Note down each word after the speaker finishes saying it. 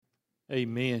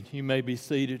Amen. You may be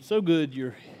seated. So good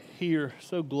you're here.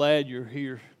 So glad you're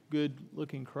here. Good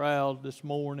looking crowd this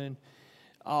morning.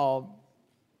 Had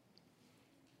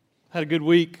a good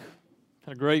week.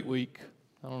 Had a great week.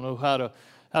 I don't know how to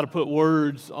put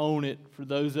words on it for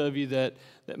those of you that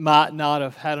might not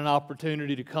have had an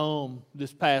opportunity to come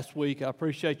this past week. I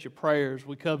appreciate your prayers.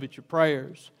 We covet your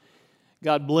prayers.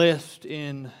 God blessed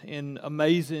in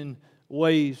amazing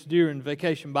ways during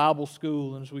Vacation Bible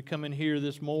School, and as we come in here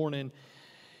this morning,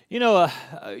 you know,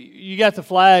 you got the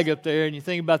flag up there, and you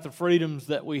think about the freedoms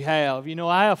that we have. You know,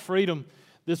 I have freedom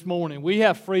this morning. We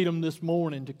have freedom this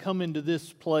morning to come into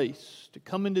this place, to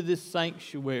come into this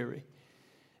sanctuary,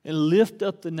 and lift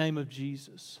up the name of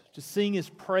Jesus, to sing His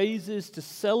praises, to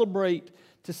celebrate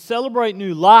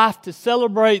new life, to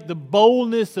celebrate the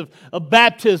boldness of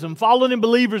baptism, fallen in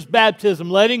believers'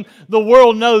 baptism, letting the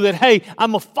world know that, hey,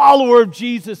 I'm a follower of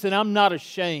Jesus and I'm not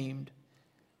ashamed.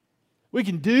 We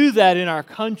can do that in our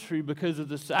country because of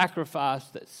the sacrifice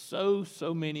that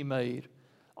so many made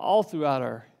all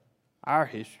throughout our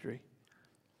history.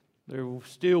 They're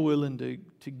still willing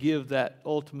to give that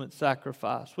ultimate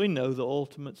sacrifice. We know the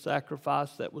ultimate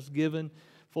sacrifice that was given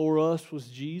for us was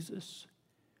Jesus.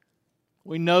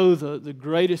 We know the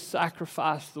greatest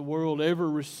sacrifice the world ever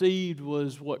received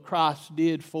was what Christ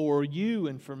did for you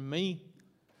and for me.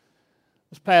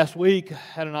 This past week, we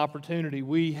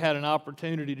had an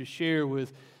opportunity to share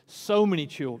with so many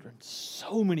children.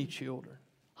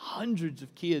 Hundreds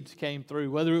of kids came through,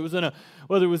 whether it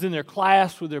was in their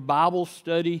class with their Bible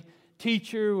study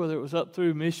teacher, whether it was up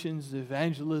through missions, the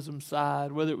evangelism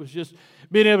side, whether it was just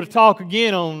being able to talk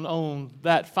again on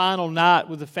that final night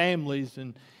with the families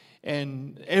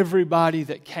and everybody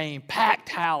that came, packed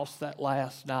house that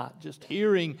last night, just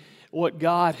hearing what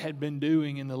God had been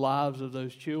doing in the lives of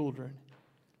those children.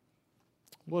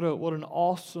 What an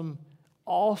awesome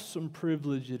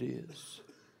privilege it is.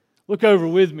 Look over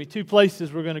with me. Two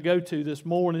places we're going to go to this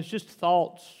morning. It's just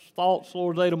thoughts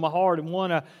Lord laid on my heart, and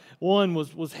one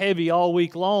was heavy all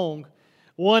week long.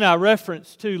 One I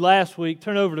referenced to last week.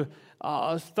 Turn over to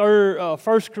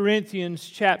 1 Corinthians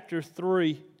chapter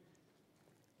 3.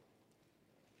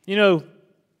 You know,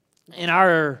 in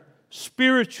our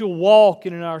spiritual walk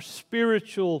and in our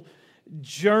spiritual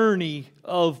journey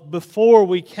of before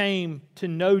we came to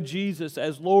know Jesus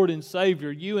as Lord and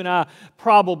Savior, you and I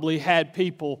probably had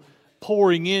people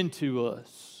pouring into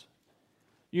us.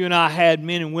 You and I had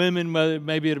men and women,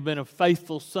 maybe it had been a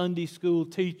faithful Sunday school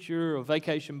teacher, a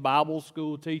vacation Bible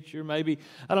school teacher, maybe,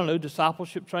 I don't know,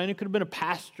 discipleship training. Could have been a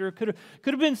pastor. Could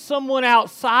have been someone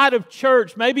outside of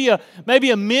church. Maybe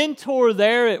a mentor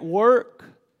there at work.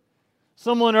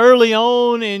 Someone early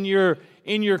on in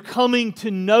your coming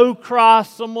to know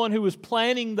Christ. Someone who was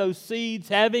planting those seeds,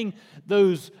 having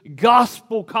those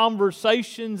gospel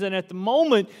conversations, and at the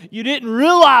moment you didn't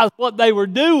realize what they were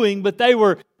doing, but they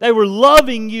were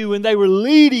loving you and they were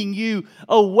leading you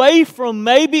away from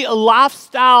maybe a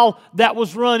lifestyle that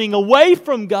was running away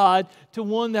from God to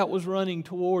one that was running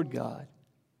toward God.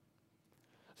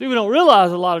 See, we don't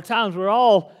realize a lot of times we're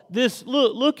all this.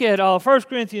 Look at 1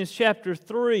 Corinthians chapter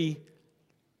 3.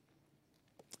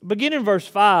 Begin in verse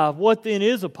 5. What then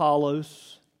is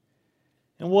Apollos?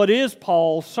 And what is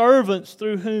Paul? Servants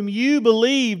through whom you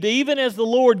believed, even as the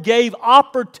Lord gave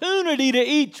opportunity to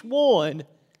each one.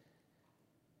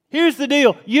 Here's the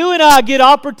deal. You and I get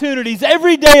opportunities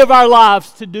every day of our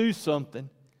lives to do something.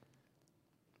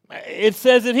 It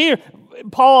says it here.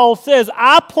 Paul says,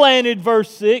 I planted,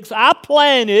 verse 6, I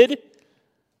planted,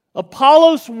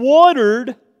 Apollos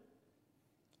watered,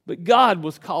 but God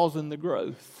was causing the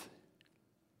growth.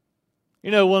 You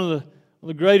know, one of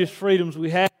the greatest freedoms we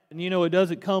have, and you know, it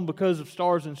doesn't come because of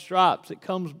stars and stripes. It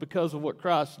comes because of what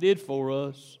Christ did for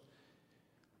us.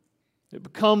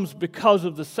 It comes because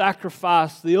of the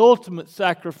sacrifice, the ultimate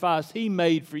sacrifice He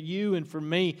made for you and for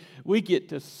me. We get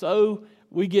to sow,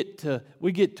 we get to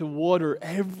water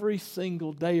every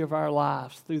single day of our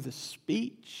lives through the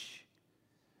speech,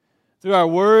 through our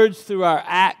words, through our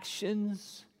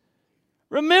actions.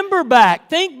 Remember back.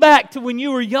 Think back to when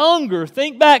you were younger.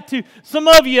 Think back to some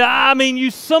of you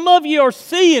are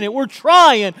seeing it. We're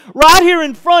trying. Right here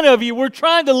in front of you, we're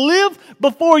trying to live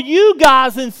before you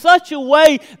guys in such a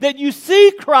way that you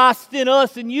see Christ in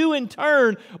us and you in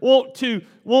turn want to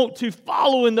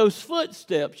follow in those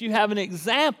footsteps. You have an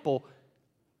example.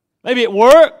 Maybe at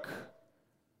work.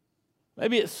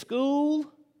 Maybe at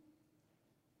school.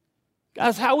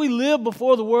 Guys, how we live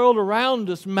before the world around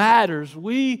us matters.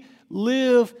 We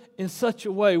live in such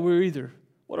a way we're either,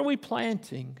 what are we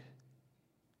planting?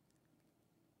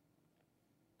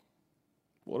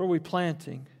 What are we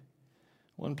planting?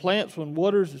 One plants, one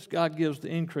waters, as God gives the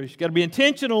increase. You've got to be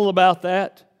intentional about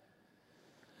that.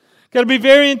 Got to be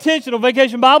very intentional.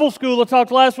 Vacation Bible School, I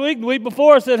talked last week, the week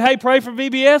before, I said, hey, pray for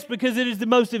VBS because it is the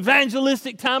most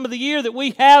evangelistic time of the year that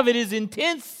we have. It is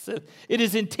intense. It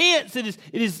is intense. It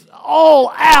is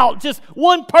all out. Just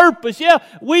one purpose. Yeah,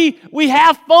 we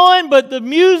have fun, but the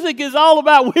music is all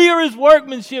about we are His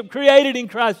workmanship created in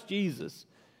Christ Jesus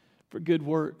for good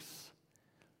works.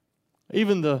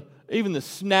 Even the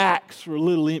snacks were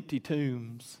little empty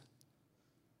tombs.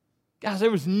 Guys,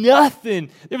 there was nothing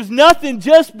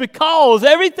just because.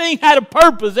 Everything had a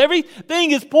purpose.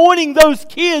 Everything is pointing those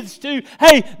kids to,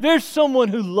 hey, there's someone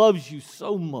who loves you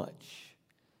so much.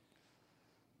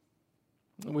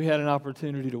 And we had an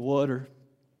opportunity to water.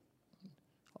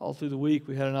 All through the week,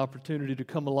 we had an opportunity to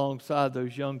come alongside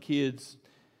those young kids,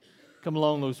 come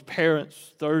along those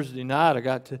parents. Thursday night, I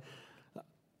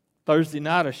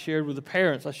shared with the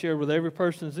parents. I shared with every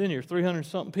person that's in here.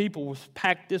 300-something people was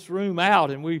packed this room out,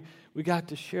 and we got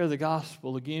to share the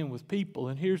gospel again with people.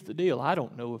 And here's the deal. I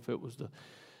don't know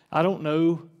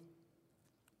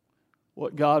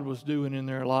what God was doing in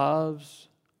their lives.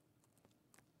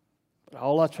 But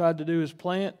all I tried to do is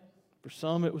plant. For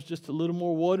some, it was just a little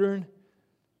more watering.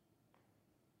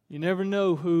 You never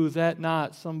know who that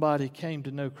night somebody came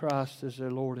to know Christ as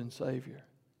their Lord and Savior.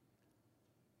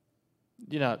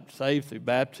 You're not saved through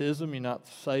baptism. You're not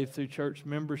saved through church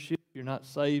membership. You're not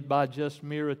saved by just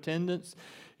mere attendance.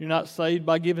 You're not saved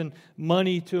by giving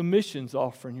money to a missions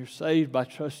offering. You're saved by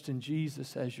trusting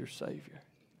Jesus as your Savior.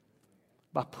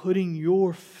 By putting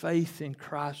your faith in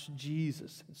Christ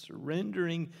Jesus and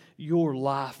surrendering your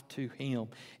life to Him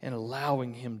and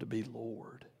allowing Him to be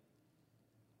Lord.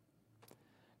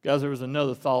 Guys, there was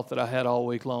another thought that I had all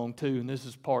week long too, and this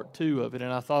is part 2 of it,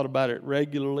 and I thought about it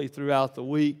regularly throughout the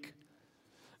week.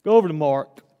 Go over to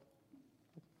Mark.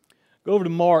 Go over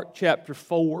to Mark chapter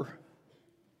 4.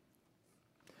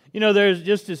 You know, there's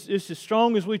just as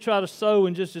strong as we try to sow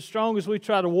and just as strong as we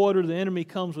try to water, the enemy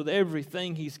comes with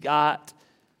everything he's got.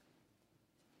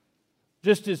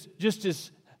 Just as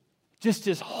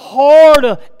hard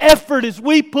an effort as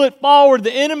we put forward,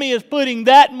 the enemy is putting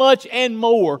that much and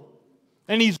more.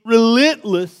 And he's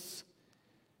relentless.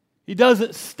 He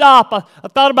doesn't stop. I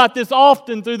thought about this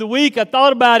often through the week. I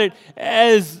thought about it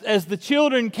as the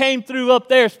children came through up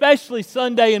there, especially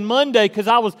Sunday and Monday, because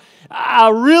I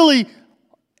really,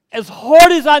 as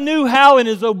hard as I knew how and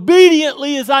as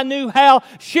obediently as I knew how,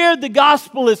 shared the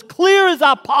gospel as clear as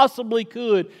I possibly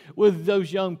could with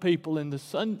those young people. And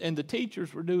the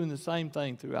teachers were doing the same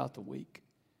thing throughout the week.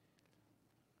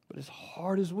 But as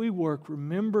hard as we work,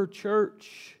 remember,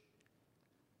 church,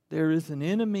 there is an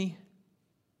enemy.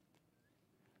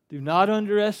 Do not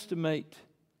underestimate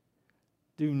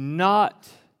the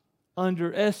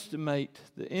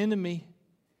enemy.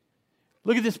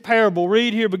 Look at this parable.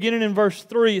 Read here beginning in verse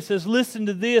 3. It says, listen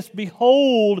to this.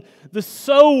 Behold, the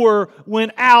sower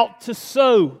went out to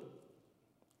sow.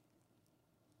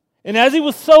 And as he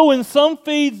was sowing, some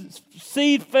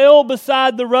seed fell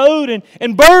beside the road,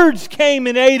 and birds came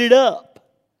and ate it up.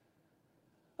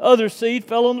 Other seed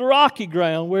fell on the rocky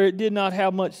ground where it did not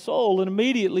have much soil, and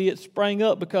immediately it sprang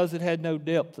up because it had no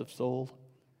depth of soil.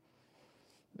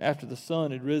 After the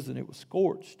sun had risen, it was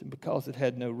scorched, and because it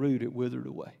had no root, it withered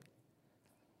away.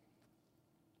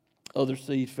 Other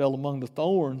seed fell among the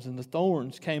thorns, and the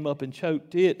thorns came up and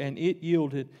choked it, and it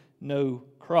yielded no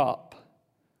crop.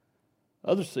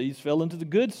 Other seeds fell into the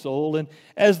good soil, and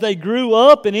as they grew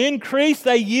up and increased,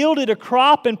 they yielded a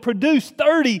crop and produced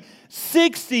 30,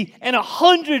 60, and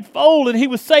 100-fold. And he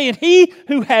was saying, he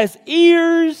who has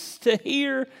ears to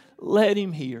hear, let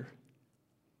him hear.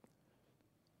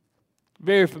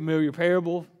 Very familiar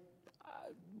parable.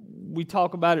 We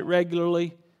talk about it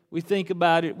regularly. We think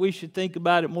about it. We should think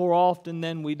about it more often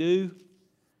than we do.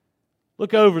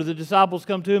 Look over. The disciples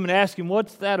come to him and ask him,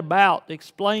 what's that about?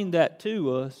 Explain that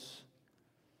to us.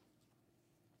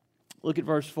 Look at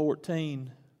verse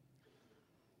 14.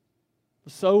 The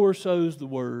sower sows the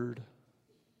word.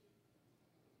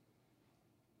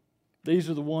 These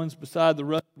are the ones beside the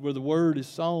road where the word is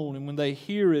sown, and when they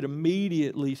hear it,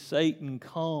 immediately Satan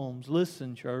comes.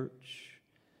 Listen, church.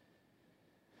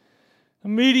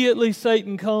 Immediately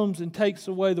Satan comes and takes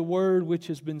away the word which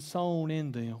has been sown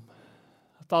in them.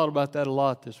 I thought about that a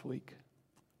lot this week.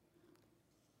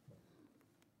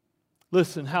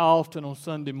 Listen, how often on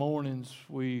Sunday mornings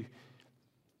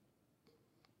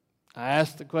I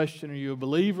ask the question, are you a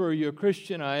believer? Are you a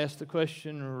Christian? I ask the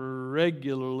question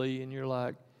regularly, and you're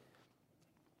like,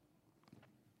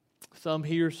 some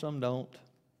hear, some don't.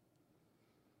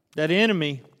 That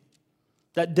enemy,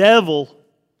 that devil,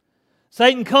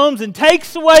 Satan comes and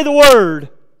takes away the word.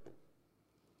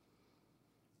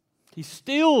 He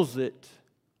steals it.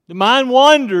 The mind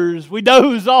wanders. We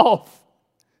doze off.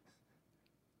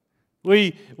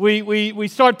 We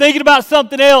start thinking about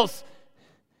something else.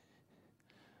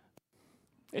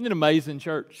 Isn't it amazing,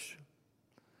 church?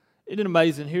 Isn't it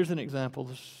amazing? Here's an example.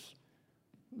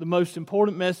 The most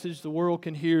important message the world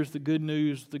can hear is the good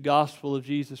news, the gospel of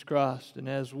Jesus Christ. And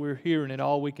as we're hearing it,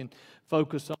 all we can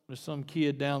focus on is some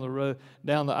kid down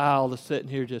the aisle that's sitting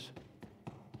here just...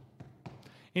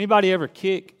 Anybody ever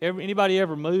kick? Anybody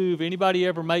ever move? Anybody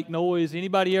ever make noise?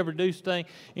 Anybody ever do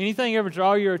anything ever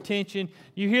draw your attention?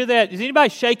 You hear that? Is anybody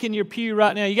shaking your pew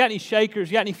right now? You got any shakers?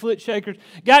 You got any foot shakers?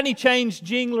 Got any change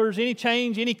jinglers?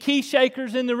 Any key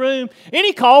shakers in the room?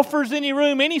 Any coughers in the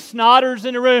room? Any snotters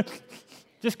in the room?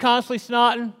 Just constantly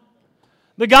snotting?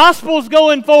 The gospel's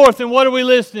going forth, and what are we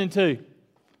listening to?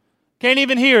 Can't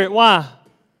even hear it. Why?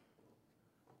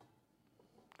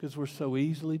 Because we're so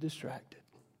easily distracted.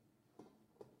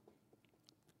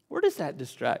 Where does that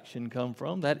distraction come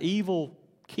from? That evil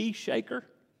key shaker?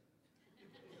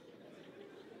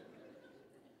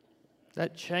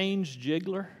 That change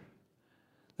jiggler?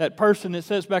 That person that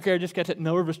sits back there just got that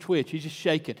nervous twitch. He's just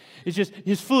shaking. It's just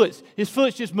his foot's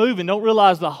just moving. Don't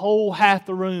realize the whole half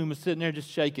the room is sitting there just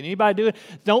shaking. Anybody do it?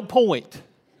 Don't point.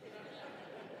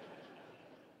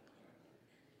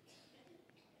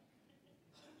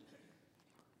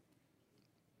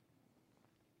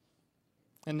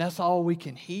 And that's all we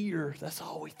can hear. That's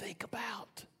all we think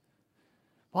about.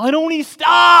 Why don't he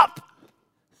stop?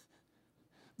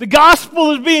 The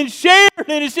gospel is being shared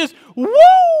and it's just, woo!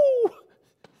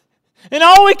 And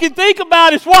all we can think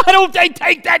about is, why don't they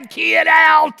take that kid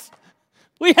out?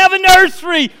 We have a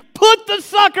nursery. Put the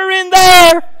sucker in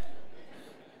there.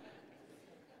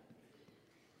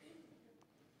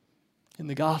 And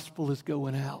the gospel is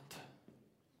going out.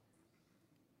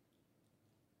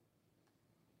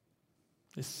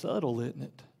 It's subtle, isn't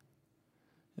it?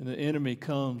 And the enemy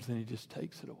comes and he just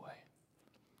takes it away.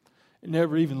 It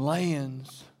never even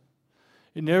lands.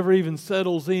 It never even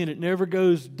settles in. It never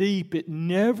goes deep. It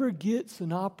never gets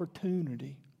an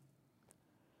opportunity.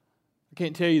 I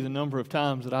can't tell you the number of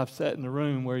times that I've sat in the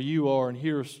room where you are and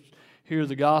hear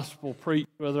the gospel preached,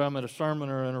 whether I'm at a sermon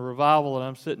or in a revival, and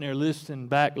I'm sitting there listening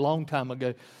back a long time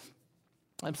ago.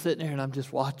 I'm sitting there and I'm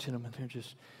just watching them, and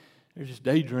they're just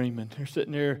daydreaming. They're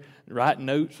sitting there writing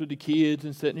notes with the kids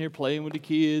and sitting here playing with the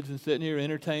kids and sitting here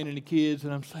entertaining the kids.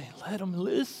 And I'm saying, let them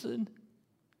listen.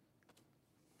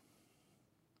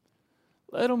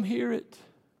 Let them hear it.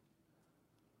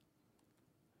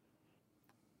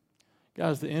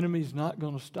 Guys, the enemy's not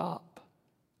going to stop.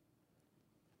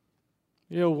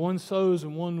 One sows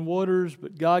and one waters,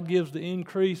 but God gives the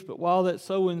increase. But while that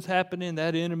sowing's happening,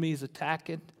 that enemy's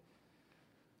attacking.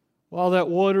 While that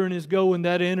watering is going,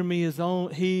 that enemy is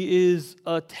on. He is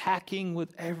attacking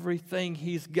with everything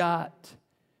he's got.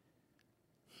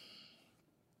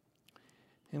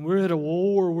 And we're at a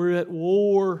war. We're at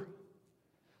war.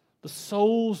 The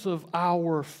souls of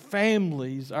our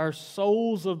families, our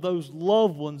souls of those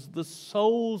loved ones, the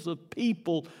souls of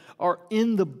people are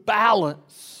in the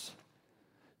balance.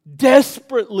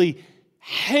 Desperately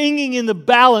hanging in the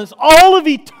balance. All of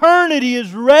eternity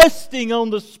is resting on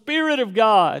the Spirit of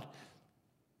God,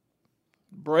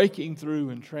 breaking through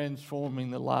and transforming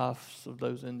the lives of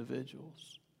those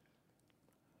individuals.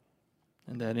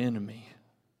 And that enemy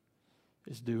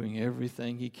is doing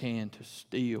everything he can to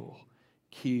steal,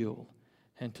 kill,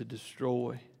 and to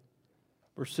destroy.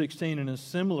 Verse 16, in a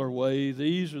similar way,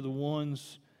 these are the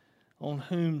ones on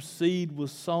whom seed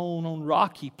was sown on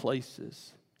rocky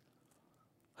places,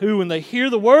 who, when they hear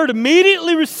the word,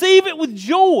 immediately receive it with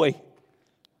joy.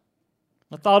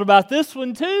 I thought about this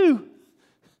one too.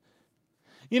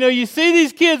 You see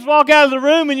these kids walk out of the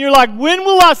room and you're like, when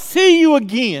will I see you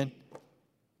again?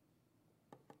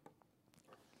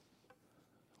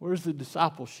 Where's the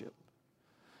discipleship?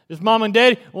 Is mom and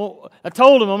daddy? Well, I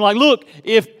told them, I'm like, look,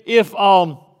 if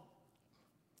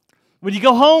when you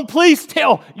go home, please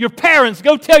tell your parents,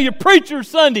 go tell your preacher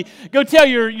Sunday, go tell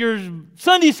your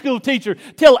Sunday school teacher,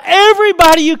 tell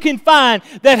everybody you can find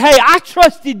that, hey, I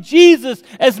trusted Jesus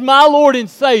as my Lord and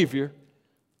Savior.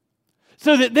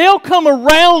 So that they'll come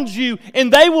around you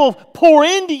and they will pour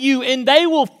into you and they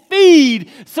will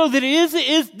feed, so that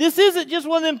this isn't just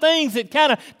one of them things that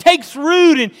kind of takes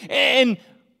root and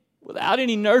without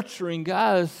any nurturing,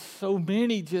 guys, so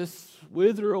many just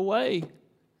wither away.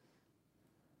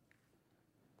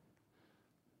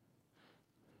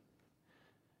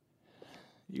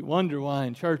 You wonder why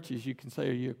in churches you can say,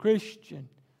 are you a Christian?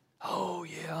 Oh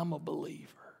yeah, I'm a believer.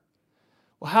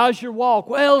 Well, how's your walk?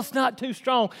 Well, it's not too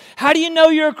strong. How do you know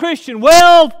you're a Christian?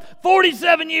 Well,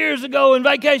 47 years ago in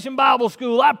Vacation Bible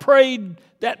School, I prayed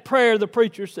that prayer the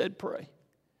preacher said pray.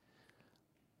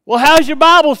 Well, how's your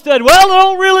Bible study? Well, I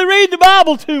don't really read the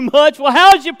Bible too much. Well,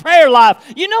 how's your prayer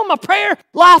life? You know, my prayer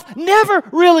life never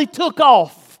really took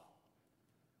off.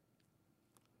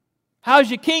 How's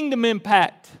your kingdom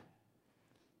impact?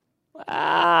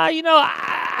 I'd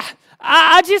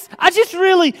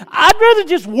rather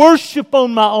just worship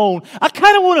on my own. I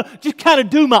kind of want to just kind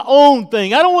of do my own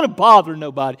thing. I don't want to bother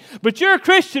nobody. But you're a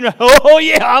Christian. Oh,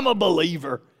 yeah, I'm a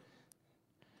believer.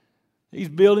 He's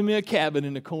building me a cabin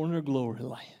in the corner of Glory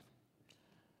Land.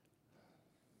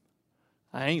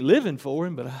 I ain't living for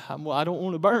him, but I don't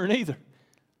want to burn either.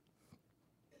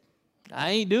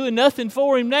 I ain't doing nothing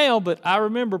for him now, but I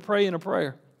remember praying a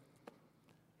prayer.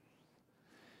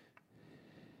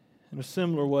 In a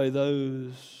similar way,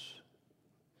 those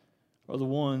are the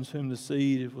ones whom the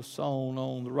seed was sown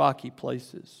on the rocky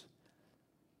places,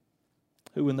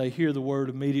 who when they hear the word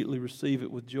immediately receive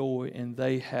it with joy, and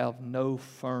they have no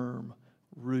firm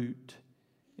root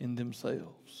in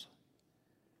themselves,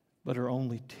 but are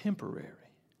only temporary.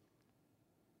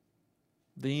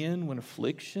 Then when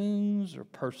afflictions or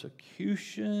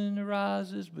persecution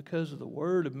arises because of the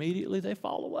word, immediately they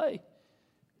fall away.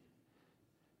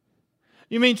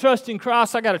 You mean trust in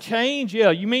Christ, I got to change? Yeah.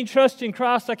 You mean trust in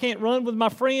Christ, I can't run with my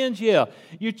friends? Yeah.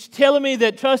 You're telling me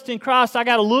that trust in Christ, I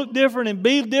got to look different and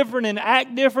be different and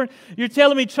act different? You're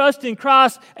telling me trust in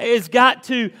Christ I've got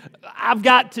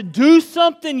to do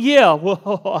something? Yeah.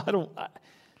 Well,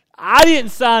 I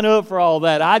didn't sign up for all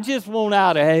that. I just want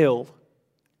out of hell.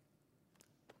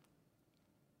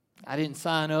 I didn't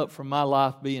sign up for my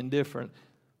life being different.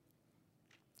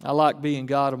 I like being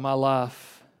God of my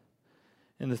life.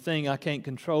 And the thing I can't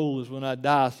control is when I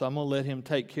die, so I'm going to let Him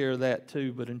take care of that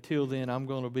too. But until then, I'm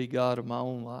going to be God of my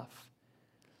own life.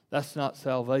 That's not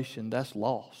salvation. That's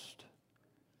lost.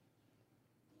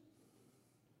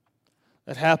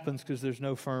 That happens because there's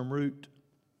no firm root.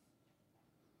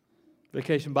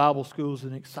 Vacation Bible School is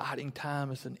an exciting time.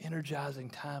 It's an energizing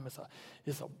time. It's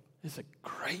a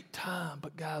great time.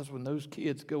 But guys, when those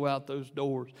kids go out those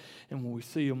doors and when we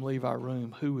see them leave our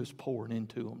room, who is pouring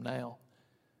into them now?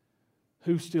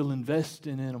 Who's still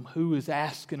investing in them? Who is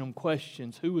asking them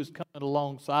questions? Who is coming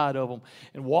alongside of them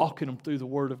and walking them through the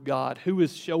Word of God? Who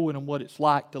is showing them what it's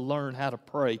like to learn how to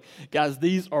pray? Guys,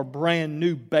 these are brand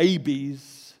new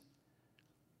babies.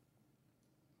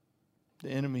 The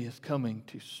enemy is coming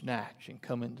to snatch and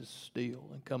coming to steal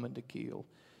and coming to kill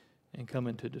and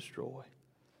coming to destroy.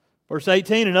 Verse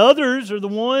 18, and others are the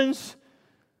ones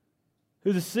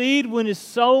who the seed, when is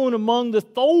sown among the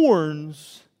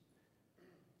thorns,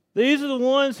 these are the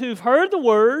ones who've heard the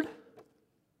word,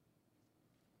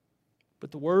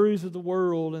 but the worries of the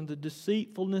world and the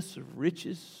deceitfulness of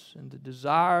riches and the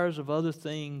desires of other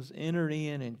things enter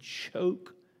in and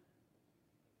choke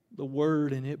the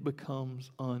word, and it becomes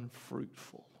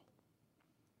unfruitful.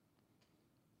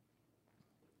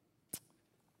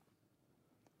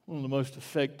 One of the most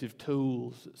effective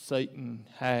tools that Satan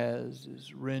has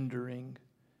is rendering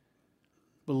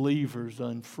believers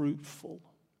unfruitful.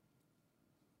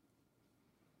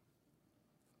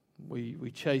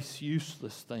 We chase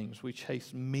useless things. We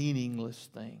chase meaningless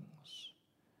things.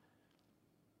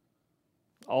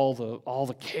 All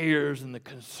the cares and the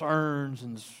concerns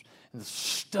and the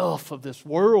stuff of this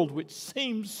world, which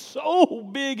seems so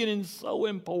big and so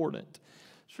important,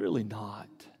 it's really not.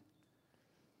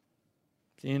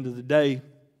 At the end of the day,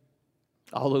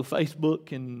 although Facebook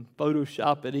can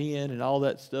Photoshop it in and all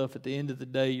that stuff, at the end of the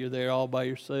day, you're there all by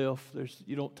yourself.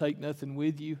 You don't take nothing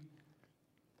with you.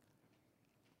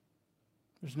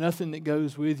 There's nothing that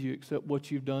goes with you except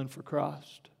what you've done for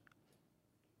Christ.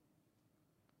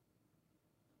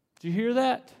 Do you hear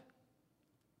that?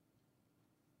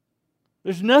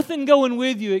 There's nothing going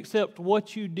with you except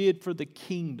what you did for the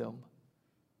kingdom.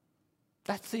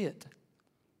 That's it.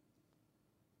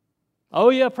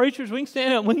 Oh yeah, preachers, we can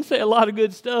stand up and we can say a lot of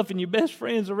good stuff, and your best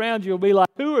friends around you will be like,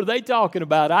 who are they talking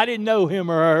about? I didn't know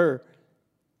him or her.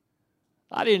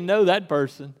 I didn't know that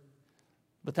person.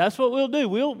 But that's what we'll do.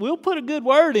 We'll put a good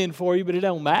word in for you, but it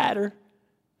don't matter.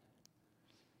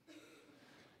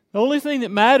 The only thing that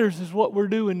matters is what we're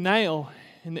doing now.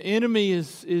 And the enemy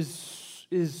is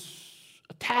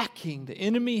attacking. The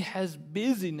enemy has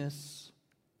busyness.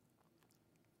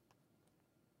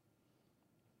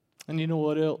 And you know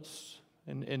what else?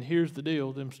 And here's the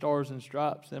deal. Them stars and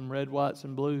stripes, them red, whites,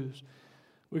 and blues.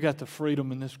 We got the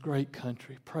freedom in this great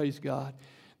country. Praise God.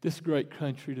 This great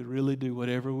country to really do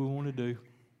whatever we want to do.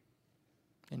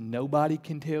 And nobody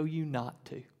can tell you not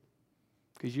to.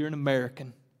 Because you're an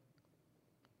American.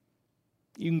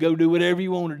 You can go do whatever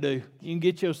you want to do. You can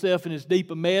get yourself in as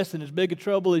deep a mess and as big a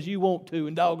trouble as you want to.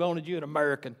 And doggone it, you're an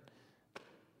American.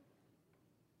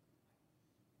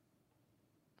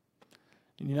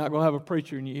 And you're not going to have a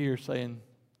preacher in your ear saying,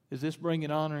 is this bringing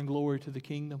honor and glory to the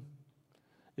kingdom?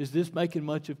 Is this making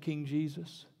much of King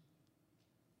Jesus?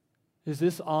 Is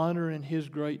this honoring His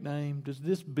great name? Does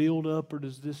this build up or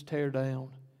does this tear down?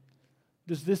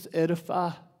 Does this edify?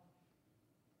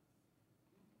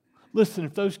 Listen,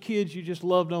 if those kids you just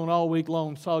loved on all week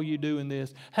long saw you doing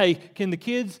this, hey, can the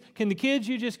kids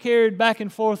you just carried back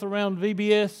and forth around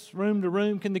VBS room to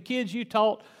room, can the kids you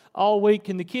taught all week,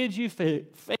 can the kids you fed,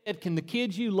 can the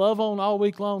kids you love on all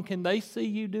week long, can they see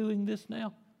you doing this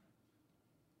now?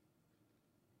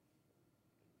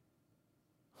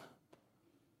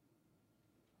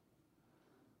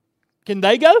 Can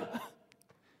they go?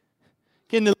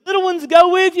 Can the little ones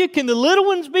go with you? Can the little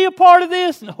ones be a part of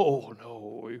this? No.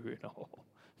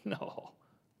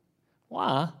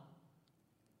 Why?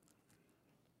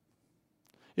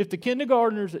 If the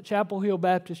kindergartners at Chapel Hill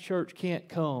Baptist Church can't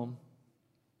come,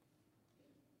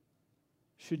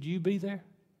 should you be there?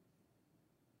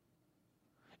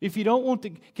 If you don't want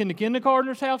to, can the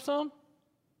kindergartners have some?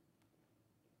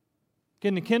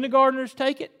 Can the kindergartners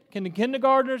take it? Can the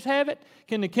kindergartners have it?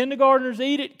 Can the kindergartners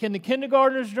eat it? Can the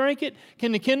kindergartners drink it?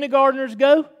 Can the kindergartners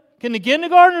go? Can the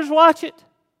kindergartners watch it?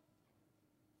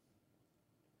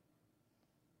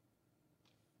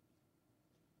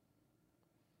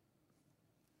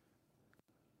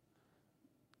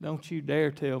 Don't you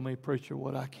dare tell me, preacher,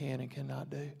 what I can and cannot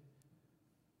do.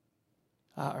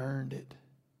 I earned it.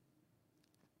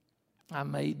 I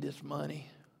made this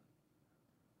money.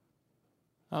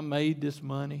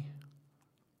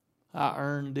 I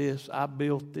earned this. I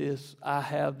built this. I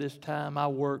have this time. I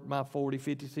worked my 40,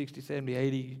 50, 60, 70,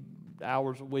 80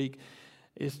 hours a week.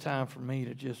 It's time for me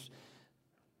to just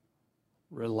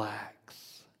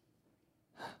relax.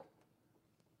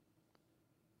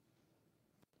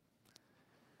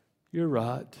 You're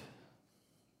right.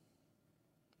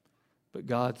 But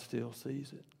God still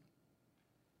sees it.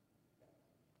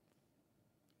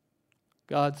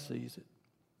 God sees it.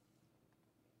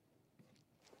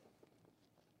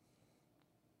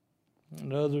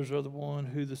 And others are the one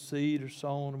who the seed are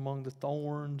sown among the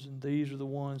thorns, and these are the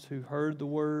ones who heard the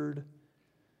word.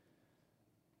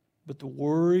 But the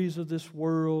worries of this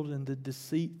world and the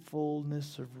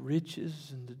deceitfulness of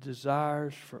riches and the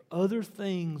desires for other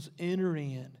things enter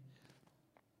in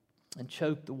and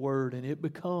choke the word, and it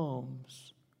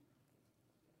becomes.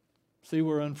 See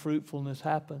where unfruitfulness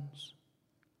happens?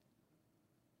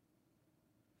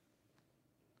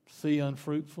 See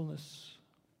unfruitfulness?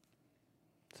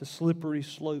 It's a slippery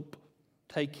slope.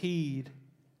 Take heed.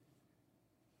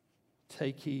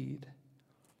 Take heed.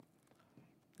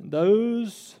 And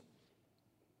those,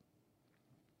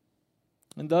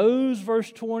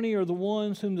 verse 20, are the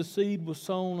ones whom the seed was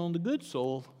sown on the good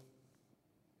soil.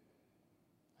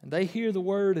 And they hear the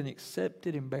word and accept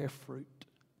it and bear fruit.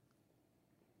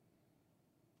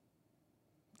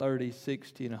 30,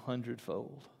 60, and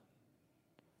 100-fold.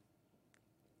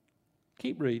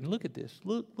 Keep reading. Look at this.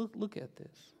 Look at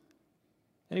this.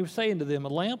 And he was saying to them, a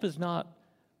lamp is not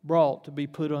brought to be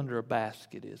put under a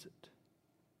basket, is it?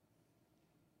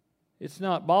 It's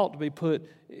not bought to be put,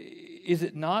 is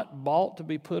it not bought to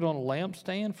be put on a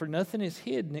lampstand? For nothing is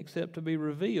hidden except to be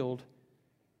revealed,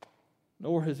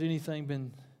 nor has anything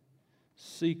been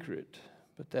secret,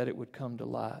 but that it would come to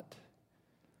light.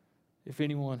 If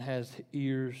anyone has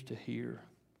ears to hear,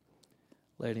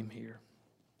 let him hear.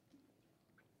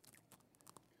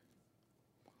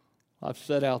 I've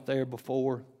sat out there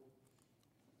before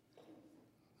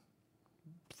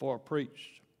I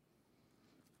preached.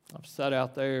 I've sat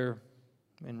out there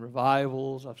in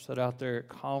revivals. I've sat out there at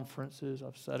conferences.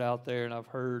 I've sat out there and I've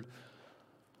heard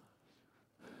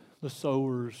the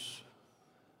sower's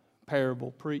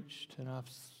parable preached, and I've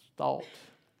thought,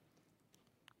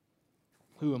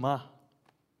 who am I?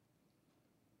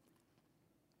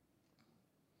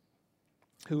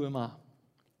 Who am I?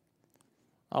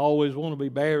 I always want to be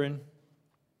barren.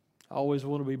 I always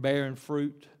want to be bearing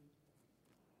fruit.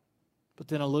 But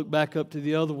then I look back up to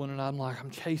the other one and I'm like, I'm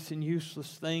chasing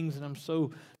useless things and I'm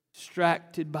so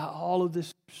distracted by all of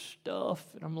this stuff.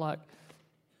 And I'm like,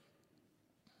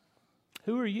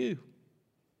 who are you?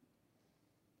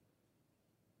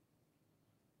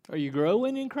 Are you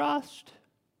growing in Christ?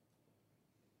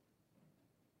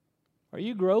 Are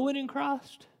you growing in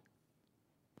Christ?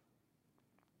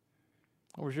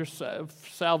 Or was your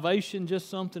salvation just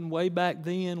something way back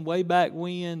then, way back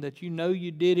when, that you know you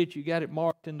did it, you got it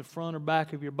marked in the front or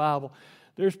back of your Bible?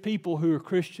 There's people who are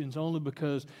Christians only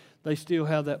because they still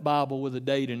have that Bible with a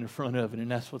date in the front of it, and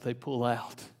that's what they pull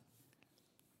out.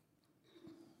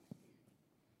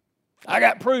 I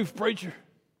got proof, preacher.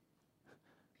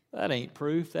 That ain't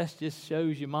proof. That just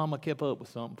shows your mama kept up with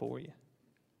something for you.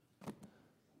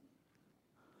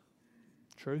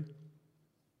 True?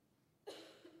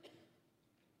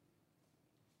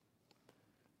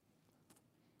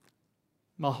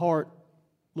 My heart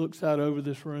looks out over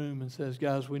this room and says,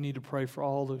 guys, we need to pray for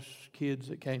all those kids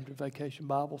that came to Vacation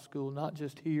Bible School, not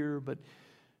just here, but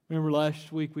remember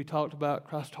last week we talked about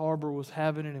Christ Harbor was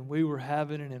having it, and we were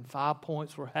having it, and 5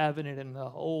 Points were having it, and the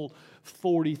whole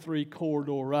 43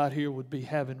 corridor right here would be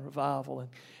having revival.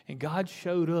 And God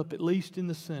showed up, at least in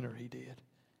the center, He did.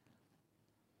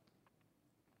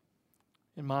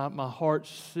 And my heart's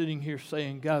sitting here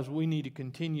saying, guys, we need to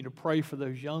continue to pray for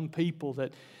those young people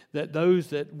that those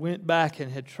that went back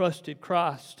and had trusted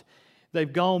Christ.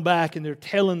 They've gone back and they're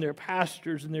telling their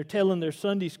pastors and they're telling their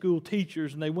Sunday school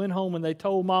teachers, and they went home and they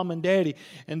told mom and daddy,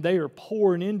 and they are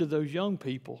pouring into those young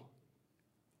people.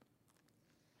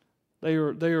 They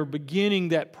are beginning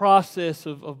that process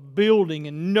of building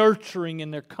and nurturing,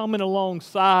 and they're coming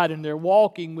alongside and they're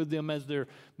walking with them as they're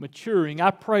maturing.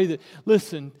 I pray that,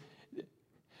 listen,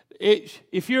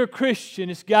 if you're a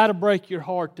Christian, it's got to break your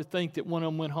heart to think that one of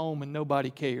them went home and nobody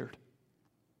cared.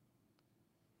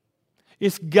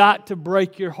 It's got to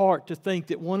break your heart to think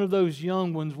that one of those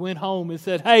young ones went home and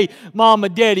said, hey, mama,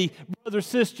 daddy, brother,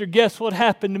 sister, guess what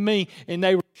happened to me? And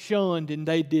they were shunned and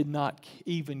they did not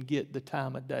even get the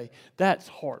time of day. That's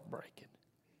heartbreaking.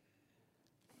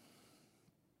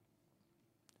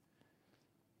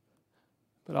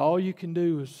 But all you can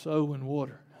do is sow and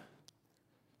water,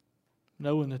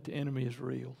 knowing that the enemy is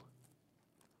real.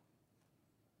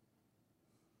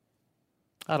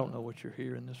 I don't know what you're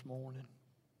hearing this morning.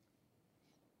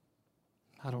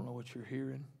 I don't know what you're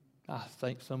hearing. I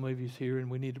think some of you's hearing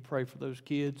we need to pray for those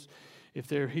kids. If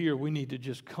they're here, we need to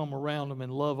just come around them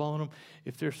and love on them.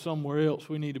 If they're somewhere else,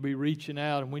 we need to be reaching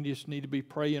out and we just need to be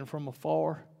praying from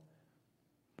afar.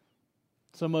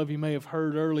 Some of you may have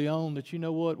heard early on that, you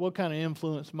know what kind of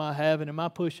influence am I having? Am I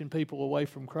pushing people away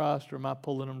from Christ, or am I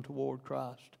pulling them toward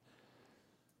Christ?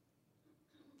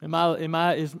 Am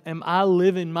I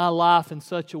living my life in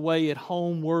such a way at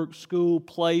home, work, school,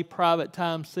 play, private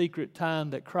time, secret time,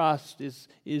 that Christ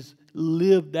is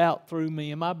lived out through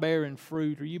me? Am I bearing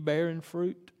fruit? Are you bearing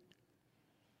fruit?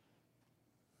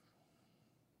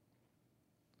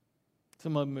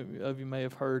 Some of you may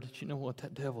have heard that, you know what,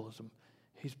 that devil is,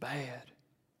 he's bad.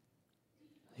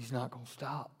 He's not going to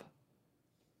stop.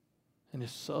 And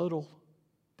it's subtle.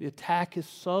 The attack is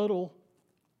subtle.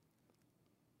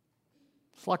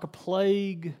 It's like a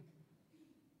plague.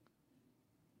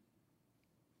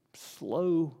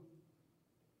 Slow.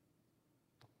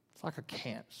 It's like a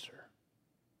cancer.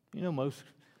 You know, a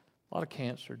lot of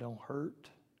cancer don't hurt.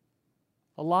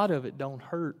 A lot of it don't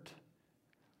hurt.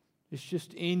 It's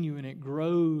just in you, and it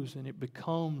grows and it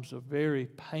becomes a very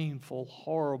painful,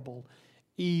 horrible,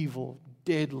 evil,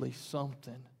 deadly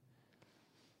something.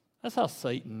 That's how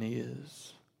Satan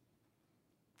is.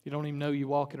 You don't even know you're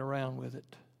walking around with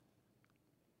it.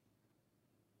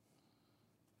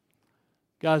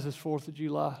 Guys, it's 4th of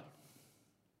July.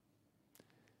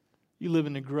 You live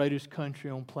in the greatest country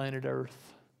on planet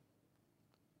Earth.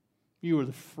 You are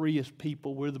the freest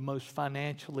people. We're the most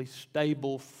financially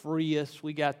stable, freest.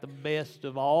 We got the best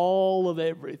of all of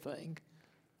everything.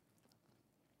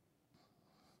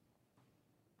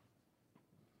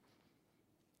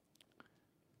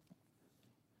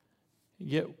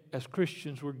 Yet, as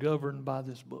Christians, we're governed by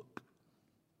this book.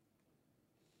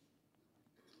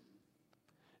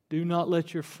 Do not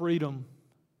let your freedom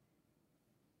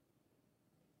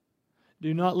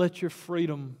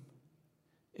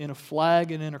in a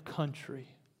flag and in a country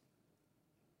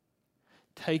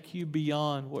take you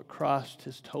beyond what Christ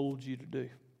has told you to do.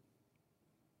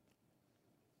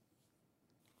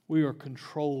 We are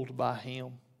controlled by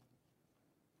Him.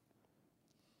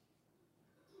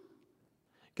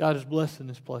 God is blessing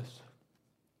this place.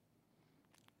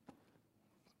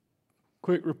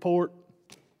 Quick report.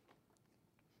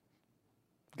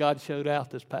 God showed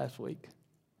out this past week.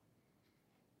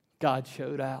 God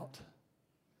showed out.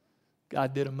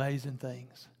 God did amazing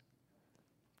things.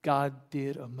 God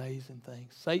did amazing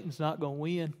things. Satan's not going to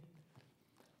win.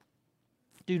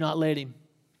 Do not let him.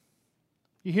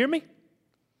 You hear me?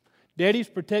 Daddies,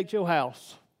 protect your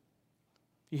house.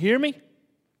 You hear me?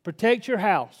 Protect your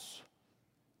house.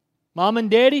 Mom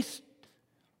and daddies,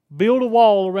 build a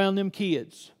wall around them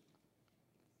kids.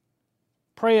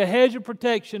 Pray a hedge of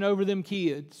protection over them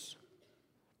kids.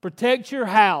 Protect your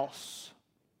house.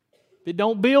 If it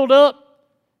don't build up,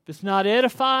 if it's not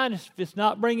edifying, if it's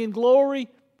not bringing glory,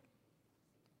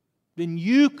 then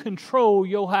you control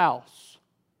your house.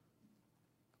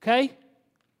 Okay?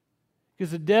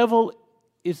 Because the devil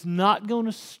is not going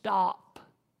to stop.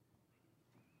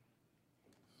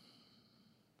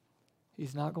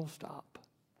 He's not going to stop.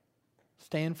 It's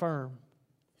Stand firm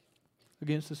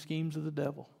against the schemes of the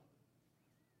devil.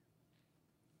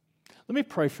 Let me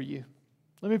pray for you.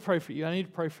 Let me pray for you. I need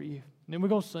to pray for you. And then we're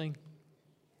going to sing.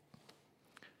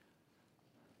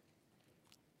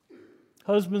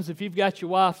 Husbands, if you've got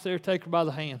your wife there, take her by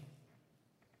the hand.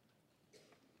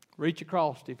 Reach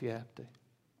across if you have to.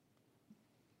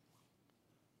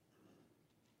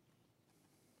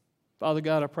 Father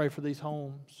God, I pray for these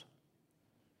homes.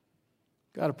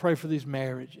 God, I pray for these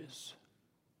marriages.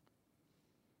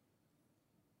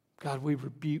 God, we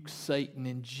rebuke Satan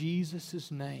in Jesus'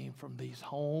 name from these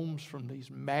homes, from these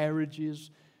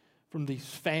marriages, from these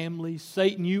families.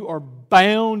 Satan, you are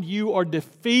bound. You are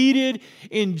defeated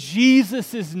in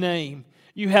Jesus' name.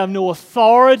 You have no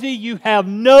authority. You have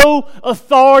no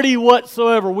authority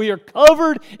whatsoever. We are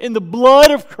covered in the blood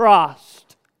of Christ.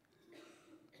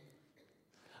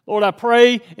 Lord, I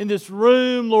pray in this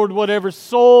room, Lord, whatever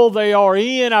soul they are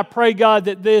in, I pray, God,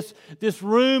 that this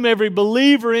room, every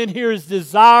believer in here is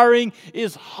desiring,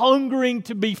 is hungering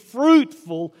to be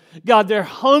fruitful. God, they're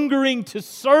hungering to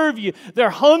serve you. They're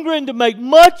hungering to make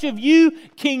much of you,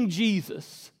 King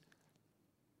Jesus.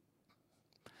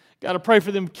 God, I pray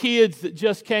for them kids that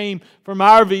just came from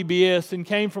our VBS and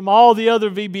came from all the other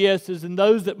VBSs and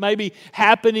those that may be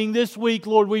happening this week.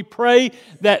 Lord, we pray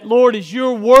that, Lord, as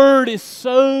your word is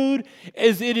sowed,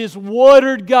 as it is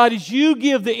watered, God, as you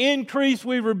give the increase,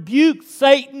 we rebuke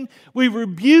Satan, we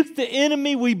rebuke the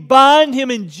enemy, we bind him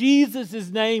in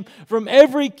Jesus' name from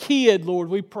every kid, Lord.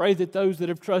 We pray that those that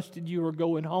have trusted you are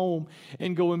going home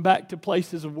and going back to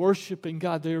places of worship, and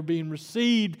God, they are being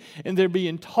received and they're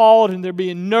being taught and they're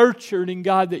being nurtured. And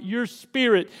God, that your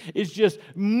Spirit is just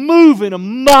moving a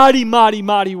mighty, mighty,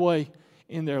 mighty way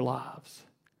in their lives.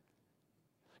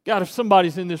 God, if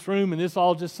somebody's in this room and this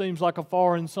all just seems like a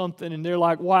foreign something and they're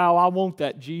like, wow, I want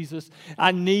that Jesus.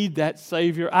 I need that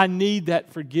Savior. I need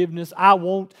that forgiveness. I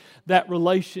want that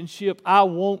relationship. I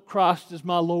want Christ as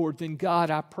my Lord. Then God,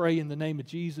 I pray in the name of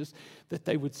Jesus that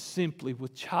they would simply,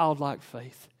 with childlike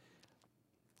faith,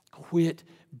 quit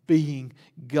being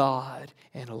God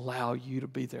and allow you to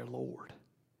be their Lord.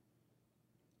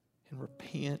 And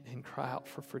repent and cry out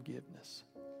for forgiveness.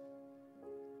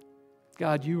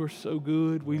 God, you are so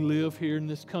good. We live here in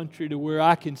this country to where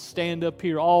I can stand up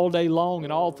here all day long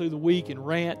and all through the week and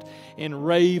rant and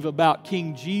rave about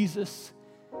King Jesus.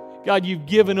 God, you've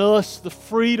given us the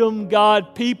freedom.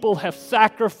 God, people have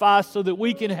sacrificed so that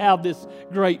we can have this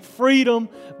great freedom.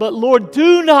 But Lord,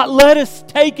 do not let us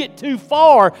take it too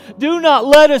far. Do not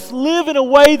let us live in a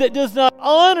way that does not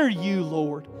honor you,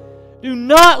 Lord. Do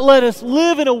not let us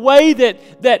live in a way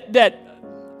that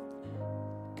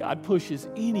God pushes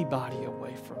anybody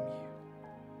away from you.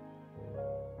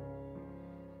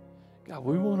 God,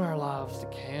 we want our lives to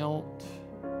count.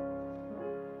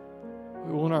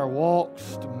 We want our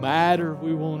walks to matter.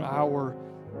 We want God,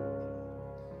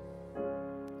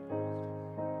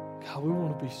 we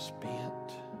want to be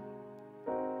spent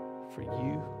for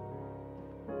you.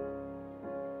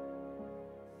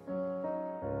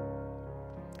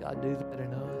 God, do that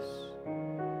in us.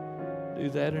 Do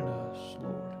that in us,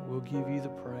 Lord. We'll give you the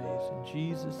praise in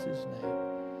Jesus' name.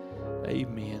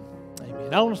 Amen.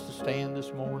 Amen. I want us to stand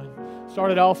this morning.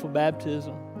 Started off with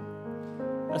baptism.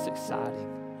 That's exciting.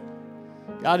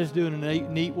 God is doing a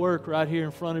neat work right here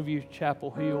in front of you,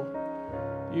 Chapel Hill.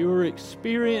 You are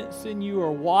experiencing, you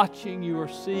are watching, you are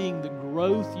seeing the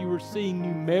growth. You are seeing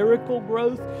numerical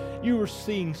growth. You are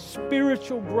seeing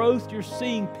spiritual growth. You're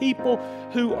seeing people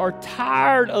who are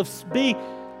tired of being...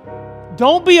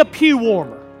 Don't be a pew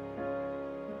warmer.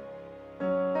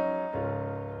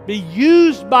 Be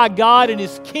used by God in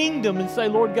His kingdom and say,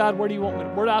 Lord God, where do you want me?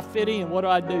 Where do I fit in? What do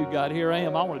I do, God? Here I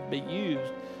am. I want to be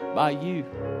used by you.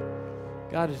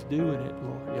 God is doing it,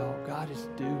 Lord, y'all. God is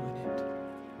doing it.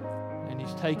 And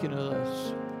He's taking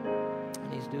us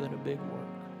and He's doing a big work.